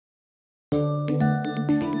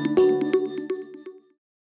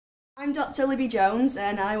I'm Dr. Olivia Jones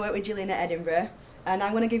and I work with Gillian at Edinburgh, and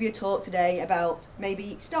I'm going to give you a talk today about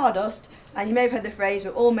maybe stardust. And you may have heard the phrase,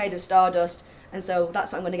 we're all made of stardust, and so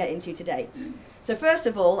that's what I'm going to get into today. So first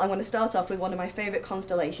of all, I'm going to start off with one of my favourite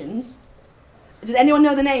constellations. Does anyone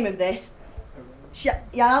know the name of this?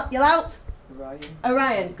 Yell out. Orion.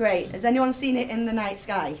 Orion, great. Has anyone seen it in the night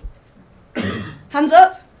sky? Hands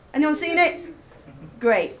up. Anyone seen it?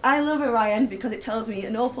 Great. I love Orion because it tells me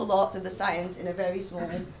an awful lot of the science in a very small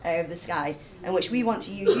area of the sky, and which we want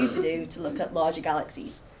to use you to do to look at larger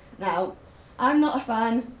galaxies. Now, I'm not a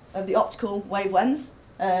fan of the optical wavelengths,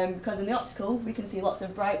 because in the optical we can see lots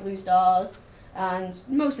of bright blue stars, and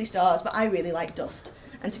mostly stars, but I really like dust.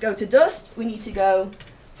 And to go to dust, we need to go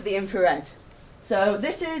to the infrared. So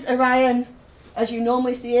this is Orion as you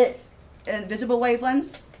normally see it in visible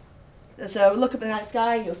wavelengths. So look up in the night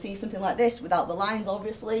sky, you'll see something like this without the lines,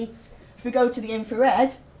 obviously. If we go to the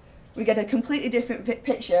infrared, we get a completely different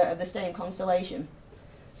picture of the same constellation.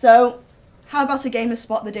 So how about a game of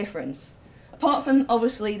spot the difference? Apart from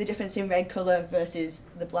obviously the difference in red colour versus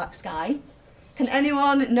the black sky, can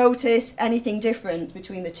anyone notice anything different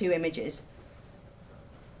between the two images?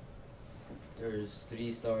 There's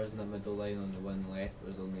 3 stars in the middle line on the one left.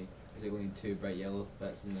 There's only two bright yellow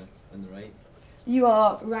bits on the right. You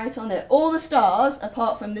are right on it. All the stars,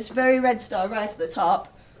 apart from this very red star right at the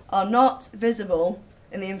top, are not visible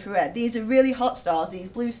in the infrared. These are really hot stars, these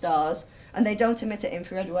blue stars, and they don't emit at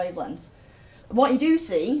infrared wavelengths. What you do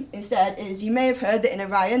see, instead, is you may have heard that in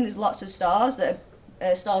Orion there's lots of stars that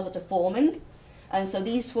are forming, and so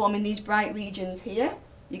these form in these bright regions here.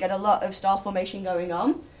 You get a lot of star formation going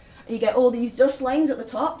on. You get all these dust lanes at the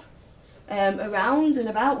top, around and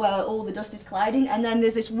about where all the dust is colliding, and then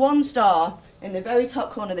there's this one star in the very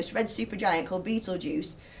top corner, this red supergiant called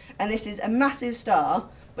Betelgeuse, and this is a massive star,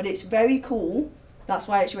 but it's very cool, that's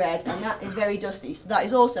why it's red, and that is very dusty, so that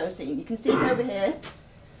is also seen. You can see it over here.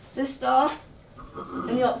 This star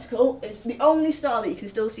in the optical is the only star that you can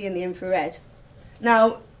still see in the infrared.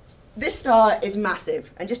 Now, this star is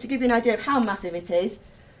massive, and just to give you an idea of how massive it is,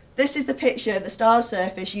 this is the picture of the star's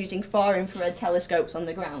surface using far infrared telescopes on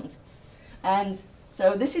the ground. And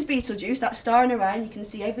so this is Betelgeuse, that star in Orion you can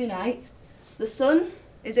see every night. The sun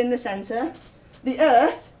is in the centre. The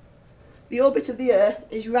Earth, the orbit of the Earth,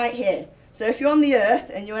 is right here. So if you're on the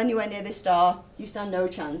Earth and you're anywhere near this star, you stand no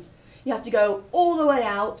chance. You have to go all the way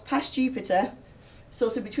out past Jupiter,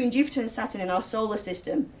 sort of between Jupiter and Saturn in our solar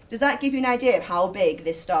system. Does that give you an idea of how big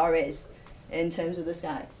this star is in terms of the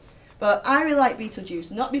sky? But I really like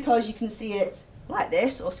Betelgeuse, not because you can see it like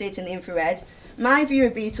this or see it in the infrared. My view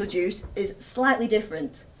of Betelgeuse is slightly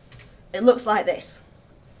different. It looks like this.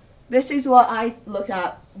 This is what I look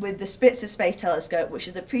at with the Spitzer Space Telescope, which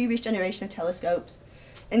is the previous generation of telescopes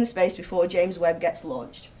in space before James Webb gets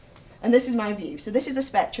launched. And this is my view. So this is a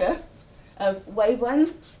spectra of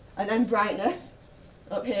wavelength and then brightness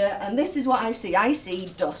up here, and this is what I see. I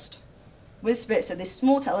see dust with Spitzer, this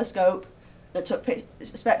small telescope that took a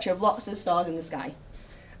spectra of lots of stars in the sky.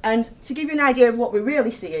 And to give you an idea of what we're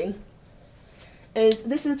really seeing, is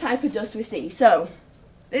this is the type of dust we see. So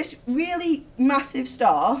this really massive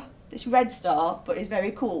star, this red star, but is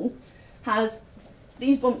very cool, has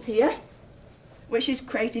these bumps here, which is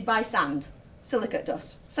created by sand, silicate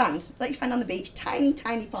dust, sand, like you find on the beach, tiny,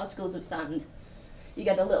 tiny particles of sand. You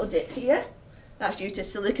get a little dip here, that's due to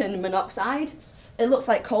silicon monoxide. It looks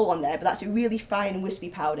like coal on there, but that's a really fine wispy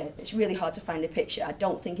powder. It's really hard to find a picture. I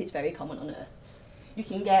don't think it's very common on Earth. You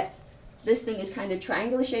can get, this thing is kind of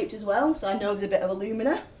triangular shaped as well, so I know there's a bit of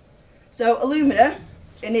alumina. So alumina,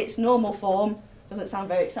 in its normal form, doesn't sound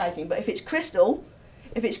very exciting, but if it's crystal,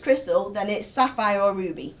 then it's sapphire or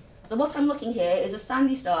ruby. So what I'm looking here is a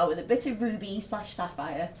sandy star with a bit of ruby /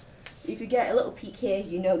 sapphire. If you get a little peek here,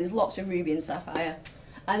 you know there's lots of ruby and sapphire.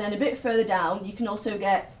 And then a bit further down, you can also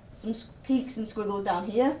get some peaks and squiggles down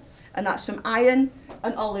here, and that's from iron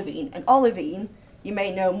and olivine. And olivine, you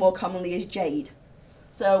may know more commonly as jade.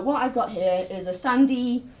 So what I've got here is a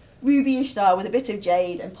sandy, ruby-ish star with a bit of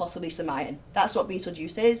jade and possibly some iron. That's what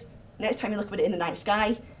Betelgeuse is. Next time you look at it in the night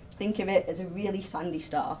sky, think of it as a really sandy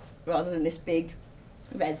star, rather than this big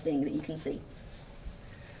red thing that you can see.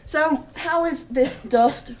 So how is this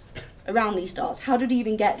dust around these stars? How did it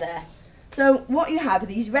even get there? So what you have are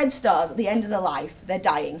these red stars at the end of their life. They're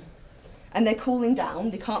dying, and they're cooling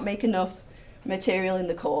down. They can't make enough material in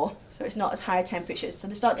the core, so it's not as high temperatures, so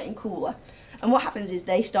they start getting cooler. And what happens is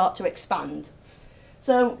they start to expand.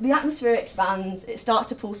 So the atmosphere expands, it starts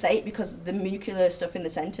to pulsate because the nuclear stuff in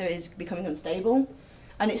the centre is becoming unstable,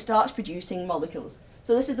 and it starts producing molecules.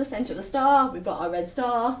 So this is the centre of the star, we've got our red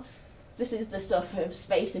star, this is the stuff of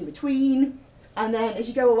space in between, and then as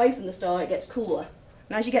you go away from the star it gets cooler.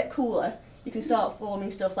 And as you get cooler, you can start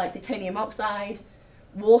forming stuff like titanium oxide,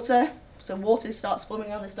 water, so water starts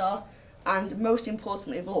forming on the star, and most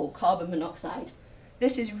importantly of all, carbon monoxide.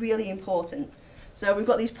 This is really important. So we've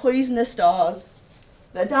got these poisonous stars,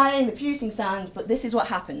 they're dying, they're producing sand, but this is what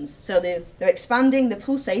happens. So they're expanding, they're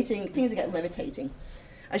pulsating, things are getting levitating.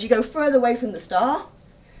 As you go further away from the star,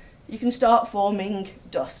 you can start forming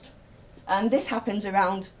dust. And this happens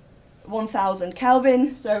around 1000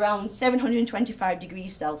 Kelvin, so around 725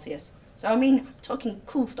 degrees Celsius. So I mean, I'm talking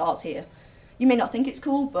cool stars here. You may not think it's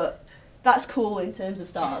cool, but that's cool in terms of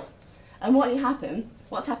stars. And what's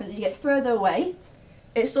happened is you get further away,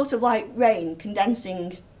 it's sort of like rain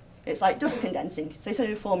condensing, it's like dust condensing. So instead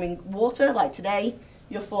of forming water, like today,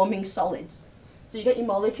 you're forming solids. So you get your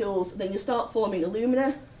molecules, then you start forming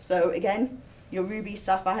alumina. So again, your rubies,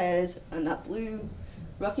 sapphires, and that blue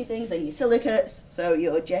rocky things, and your silicates, so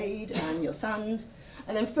your jade and your sand.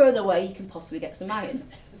 And then further away, you can possibly get some iron.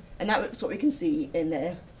 And that's what we can see in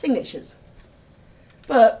their signatures.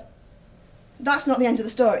 But that's not the end of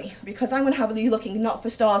the story, because I'm going to have you looking not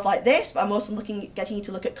for stars like this, but I'm also getting you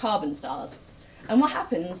to look at carbon stars. And what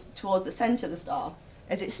happens towards the centre of the star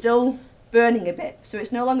is it's still burning a bit. So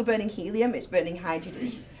it's no longer burning helium, it's burning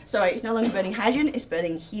hydrogen. Sorry, it's no longer burning hydrogen, it's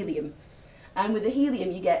burning helium. And with the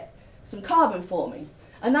helium, you get some carbon forming.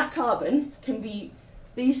 And that carbon can be,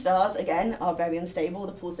 these stars, again, are very unstable,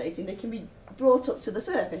 they're pulsating, they can be brought up to the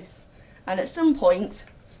surface. And at some point,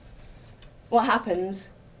 what happens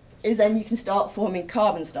is then you can start forming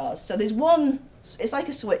carbon stars. So there's one, it's like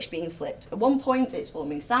a switch being flipped. At one point, it's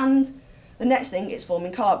forming sand, the next thing, it's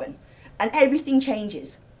forming carbon. And everything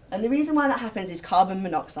changes. And the reason why that happens is carbon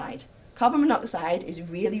monoxide. Carbon monoxide is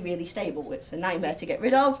really, really stable. It's a nightmare to get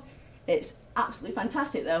rid of. It's absolutely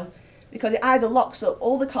fantastic though, because it either locks up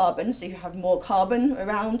all the carbon, so you have more carbon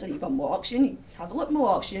around and you've got more oxygen, you have a lot more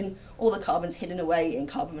oxygen, all the carbon's hidden away in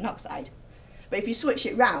carbon monoxide. But if you switch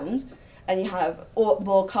it round and you have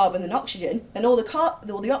more carbon than oxygen, then all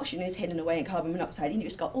the oxygen is hidden away in carbon monoxide and you've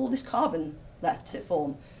just got all this carbon left to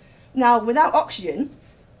form. Now, without oxygen,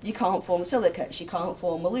 you can't form silicates, you can't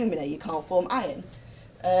form alumina, you can't form iron.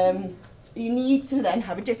 You need to then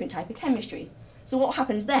have a different type of chemistry. So what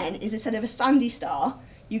happens then is instead of a sandy star,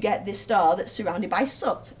 you get this star that's surrounded by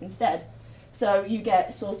soot instead. So you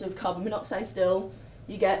get sort of carbon monoxide still,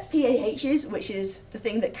 you get PAHs, which is the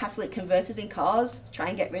thing that catalytic converters in cars try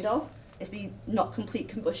and get rid of. It's the not complete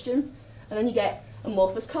combustion. And then you get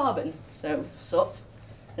amorphous carbon, so soot.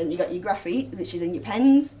 Then you got your graphite, which is in your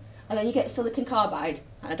pens. And then you get silicon carbide.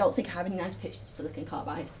 And I don't think I have any nice pictures of silicon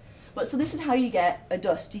carbide. But so this is how you get a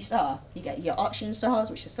dusty star. You get your oxygen stars,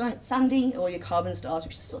 which are sandy, or your carbon stars,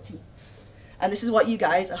 which are sooty. And this is what you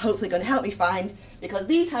guys are hopefully going to help me find, because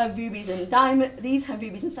these have rubies and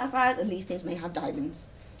sapphires, and these things may have diamonds.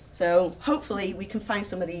 So hopefully we can find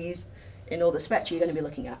some of these in all the spectra you're going to be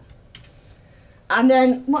looking at. And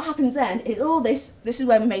then what happens then is all this is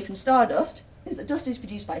where we're made from stardust, is that dust is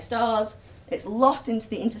produced by stars, it's lost into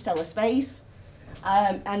the interstellar space,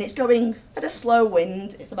 and it's going at a slow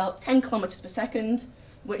wind. It's about 10 kilometers per second,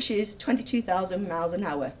 which is 22,000 miles an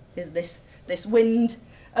hour, is this wind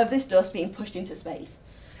of this dust being pushed into space.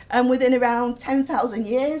 And within around 10,000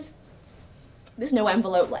 years, there's no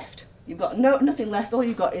envelope left. You've got nothing left, all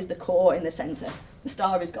you've got is the core in the centre. The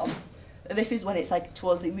star is gone. This is when it's like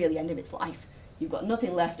towards the really end of its life. You've got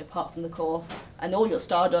nothing left apart from the core, and all your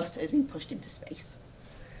stardust has been pushed into space.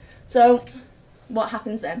 So, what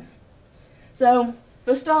happens then? So,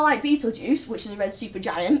 for a star like Betelgeuse, which is a red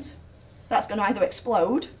supergiant, that's going to either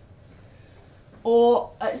explode,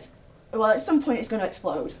 or at some point it's going to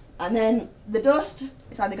explode. And then the dust,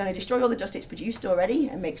 it's either going to destroy all the dust it's produced already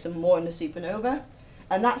and make some more in the supernova,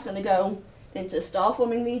 and that's going to go into a star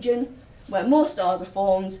forming region where more stars are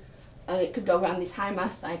formed, and it could go around this high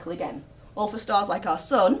mass cycle again. Or for stars like our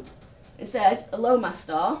sun, instead, a low mass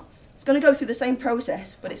star, it's going to go through the same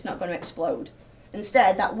process, but it's not going to explode.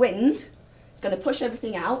 Instead, that wind is going to push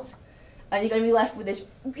everything out, and you're going to be left with this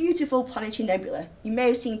beautiful planetary nebula. You may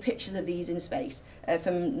have seen pictures of these in space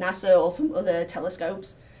from NASA or from other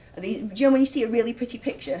telescopes. Do you know when you see a really pretty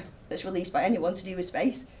picture that's released by anyone to do with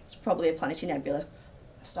space? It's probably a planetary nebula,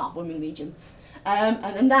 a star-forming region. And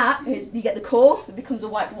then that is, you get the core, that becomes a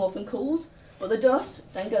white dwarf and cools, but the dust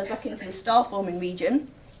then goes back into the star-forming region.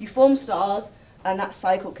 You form stars, and that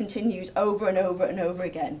cycle continues over and over and over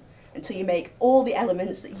again until you make all the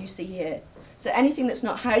elements that you see here. So anything that's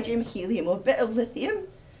not hydrogen, helium, or a bit of lithium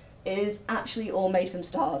is actually all made from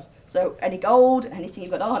stars. So any gold, anything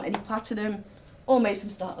you've got on, any platinum, all made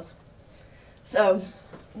from stars. So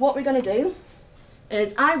what we're going to do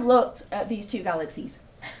is I've looked at these two galaxies.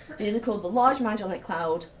 These are called the Large Magellanic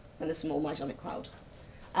Cloud and the Small Magellanic Cloud.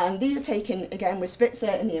 And these are taken again with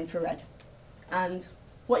Spitzer in the infrared. And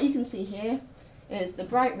what you can see here is the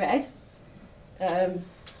bright red.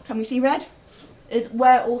 Can we see red? Is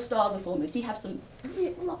where all stars are forming. So you have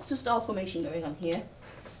lots of star formation going on here.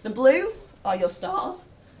 The blue are your stars.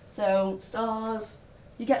 So stars,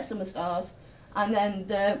 you get summer stars. And then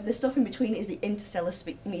the stuff in between is the interstellar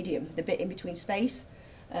medium, the bit in between space,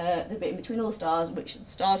 the bit in between all the stars, which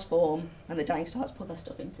stars form and the dying stars put their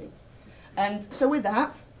stuff into. And so with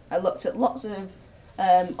that, I looked at lots of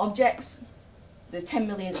objects. There's 10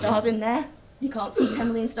 million stars in there. You can't see 10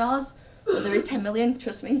 million stars, but there is 10 million,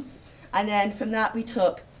 trust me. And then from that we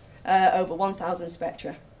took over 1,000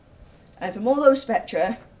 spectra. And from all those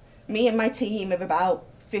spectra, me and my team of about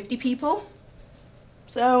 50 people,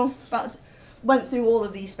 so went through all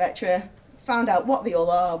of these spectra, found out what they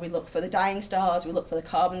all are. We looked for the dying stars, we looked for the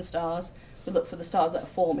carbon stars, we looked for the stars that are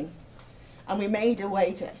forming. And we made a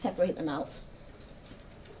way to separate them out.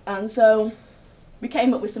 And so we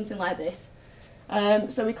came up with something like this.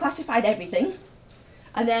 So we classified everything,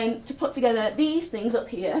 and then to put together these things up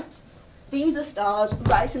here, these are stars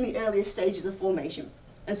right in the earliest stages of formation.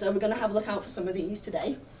 And so we're going to have a look out for some of these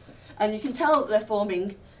today. And you can tell that they're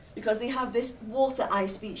forming because they have this water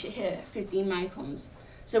ice feature here, 15 microns.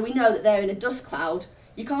 So we know that they're in a dust cloud.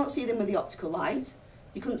 You can't see them with the optical light.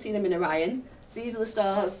 You couldn't see them in Orion. These are the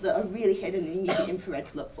stars that are really hidden and you need the infrared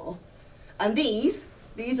to look for. And these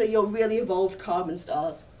are your really evolved carbon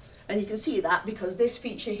stars. And you can see that because this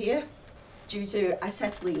feature here, due to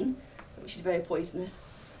acetylene, which is very poisonous,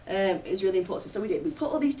 is really important. So we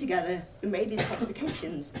put all these together, we made these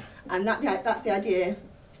classifications, and that's the idea,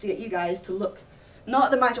 is to get you guys to look, not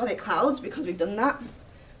at the magellanic clouds, because we've done that,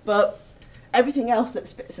 but everything else that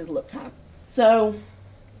Spitzer's looked at. So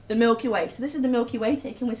the Milky Way. So this is the Milky Way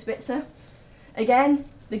taken with Spitzer. Again,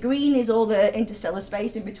 the green is all the interstellar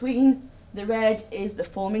space in between, the red is the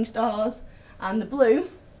forming stars, and the blue,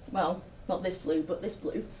 well, not this blue, but this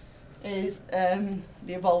blue, is the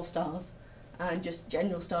evolved stars and just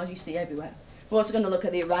general stars you see everywhere. We're also going to look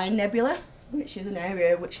at the Orion Nebula, which is an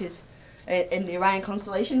area which is in the Orion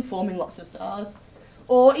constellation forming lots of stars,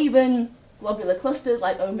 or even globular clusters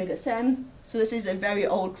like Omega Cem. So this is a very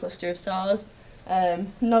old cluster of stars,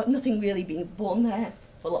 nothing really being born there,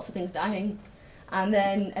 but lots of things dying. And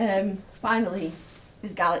then finally,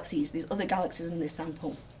 these galaxies, these other galaxies in this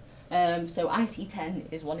sample. So IC10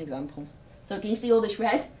 is one example. So can you see all this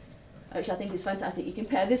red? Which I think is fantastic. You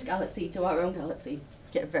compare this galaxy to our own galaxy, you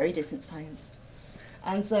get a very different science.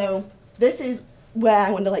 And so this is where I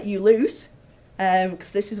want to let you loose,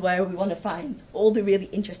 because this is where we want to find all the really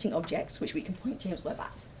interesting objects which we can point James Webb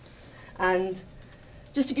at. And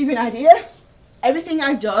just to give you an idea, everything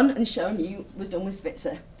I've done and shown you was done with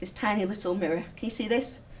Spitzer, this tiny little mirror. Can you see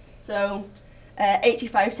this? So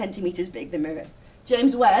 85 centimeters big, the mirror.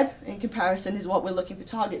 James Webb, in comparison, is what we're looking for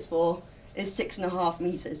targets for, is 6.5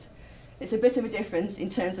 meters. It's a bit of a difference in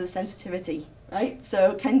terms of the sensitivity, right?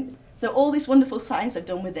 So all this wonderful science I've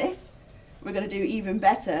done with this, we're going to do even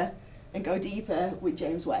better and go deeper with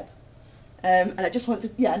James Webb. And I just want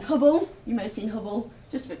to, and Hubble, you may have seen Hubble,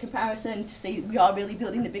 just for comparison, to see we are really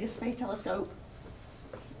building the biggest space telescope.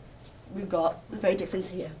 We've got the very difference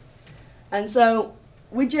here. And so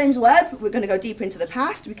with James Webb, we're going to go deeper into the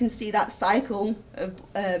past. We can see that cycle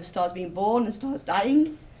of stars being born and stars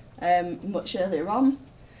dying much earlier on.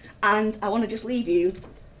 And I want to just leave you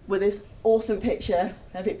with this awesome picture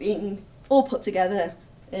of it being all put together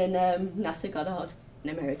in NASA Goddard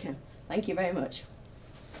in America. Thank you very much.